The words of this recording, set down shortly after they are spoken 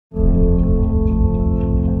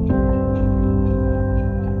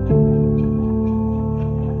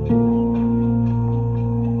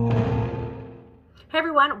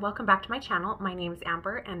everyone, welcome back to my channel. My name is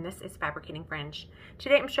Amber and this is Fabricating Fringe.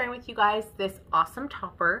 Today I'm sharing with you guys this awesome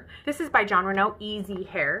topper. This is by Jon Renau Easy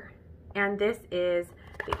Hair, and this is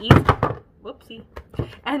the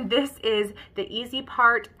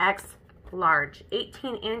easipart X Large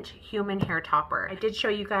 18-inch human hair topper. I did show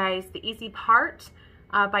you guys the easipart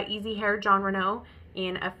by Easy Hair Jon Renau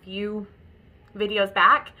in a few videos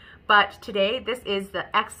back, but today this is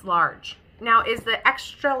the X Large. Now, is the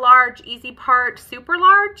extra large easipart super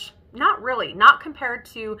large? Not really, not compared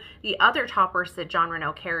to the other toppers that Jon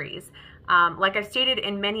Renau carries. Like I've stated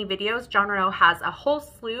in many videos, Jon Renau has a whole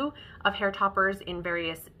slew of hair toppers in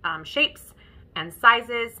various shapes and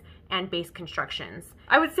sizes and base constructions.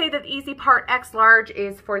 I would say that the easipart X Large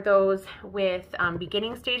is for those with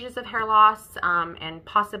beginning stages of hair loss and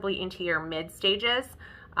possibly into your mid stages.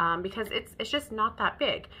 Because it's just not that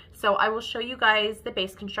big. So I will show you guys the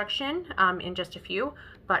base construction in just a few,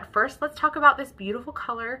 but first let's talk about this beautiful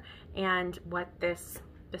color and what this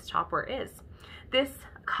topper is. This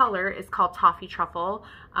color is called Toffee Truffle.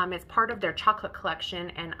 It's part of their chocolate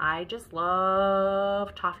collection, and I just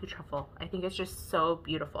love Toffee Truffle. I think it's just so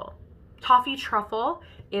beautiful. Toffee Truffle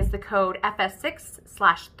is the code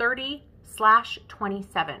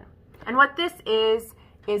FS6/30/27. And what this is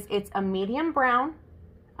it's a medium brown,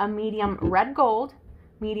 a medium red gold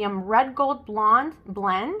blonde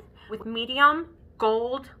blend with medium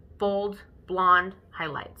gold bold blonde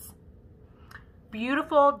highlights.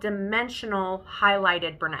 Beautiful dimensional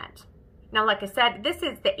highlighted brunette. Now, like I said, this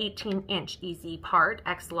is the 18-inch easipart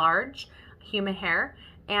X Large human hair,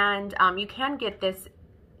 and you can get this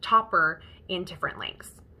topper in different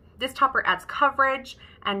lengths. This topper adds coverage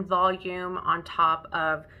and volume on top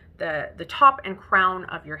of the top and crown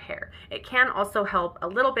of your hair. It can also help a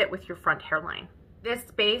little bit with your front hairline.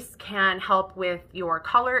 This base can help with your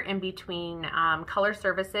color in between color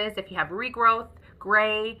services if you have regrowth,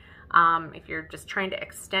 gray, if you're just trying to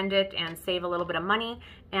extend it and save a little bit of money.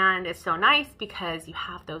 And it's so nice because you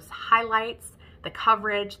have those highlights, the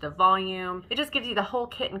coverage, the volume. It just gives you the whole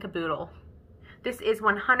kit and caboodle. This is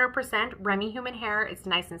 100% Remy human hair. It's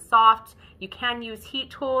nice and soft. You can use heat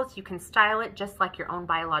tools. You can style it just like your own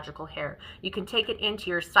biological hair. You can take it into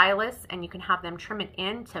your stylist and you can have them trim it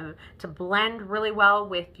in to blend really well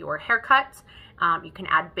with your haircut. You can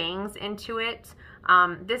add bangs into it.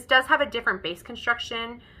 This does have a different base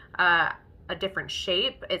construction, a different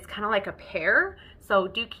shape. It's kind of like a pear. So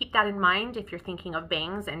do keep that in mind if you're thinking of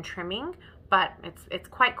bangs and trimming, but it's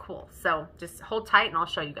quite cool. So just hold tight and I'll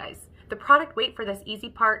show you guys. The product weight for this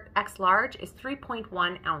easipart X Large is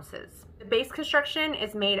 3.1 ounces. The base construction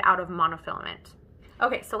is made out of monofilament.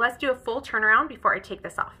 Okay, so let's do a full turnaround before I take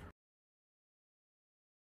this off.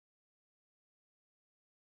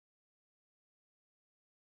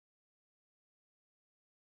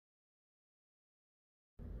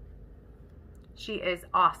 She is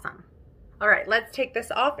awesome. All right, let's take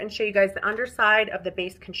this off and show you guys the underside of the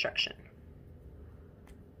base construction.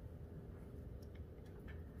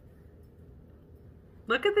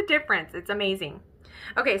 Look at the difference, it's amazing.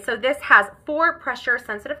 Okay, so this has 4 pressure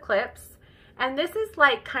sensitive clips, and this is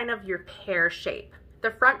like kind of your pear shape.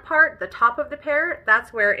 The front part, the top of the pear,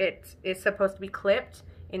 that's where it is supposed to be clipped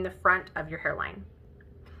in the front of your hairline.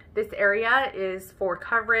 This area is for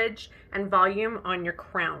coverage and volume on your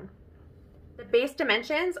crown. The base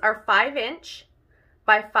dimensions are 5-inch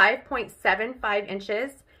by 5.75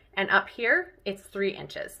 inches, and up here it's 3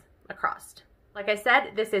 inches across. Like I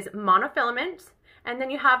said, this is monofilament. And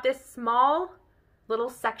then you have this small little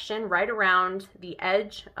section right around the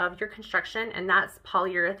edge of your construction, and that's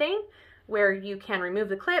polyurethane, where you can remove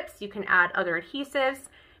the clips, you can add other adhesives,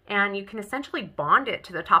 and you can essentially bond it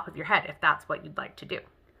to the top of your head if that's what you'd like to do.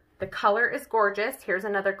 The color is gorgeous. Here's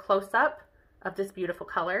another close-up of this beautiful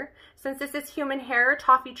color. Since this is human hair,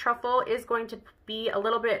 Toffee Truffle is going to be a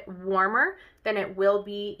little bit warmer than it will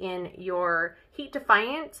be in your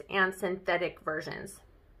heat-defiant and synthetic versions.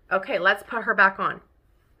 Okay, let's put her back on.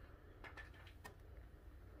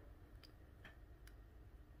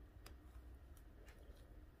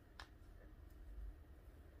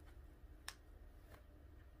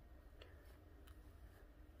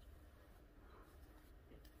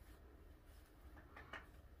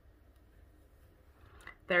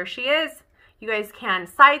 There she is. You guys can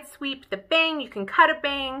side sweep the bang, you can cut a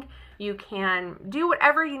bang, you can do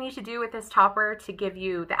whatever you need to do with this topper to give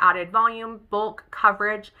you the added volume, bulk,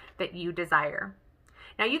 coverage that you desire.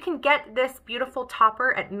 Now you can get this beautiful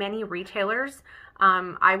topper at many retailers.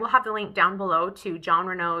 I will have the link down below to Jon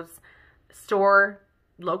Renau's store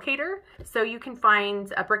locator, so you can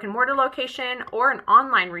find a brick and mortar location or an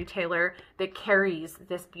online retailer that carries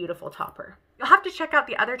this beautiful topper. You'll have to check out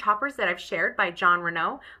the other toppers that I've shared by Jon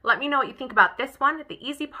Renau. Let me know what you think about this one, the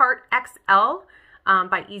easipart XL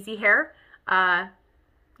by Easy Hair.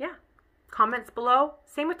 Yeah, comments below.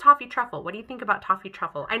 Same with Toffee Truffle. What do you think about Toffee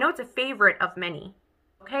Truffle? I know it's a favorite of many.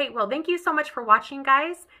 Okay, well, thank you so much for watching,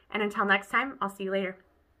 guys. And until next time, I'll see you later.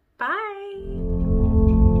 Bye.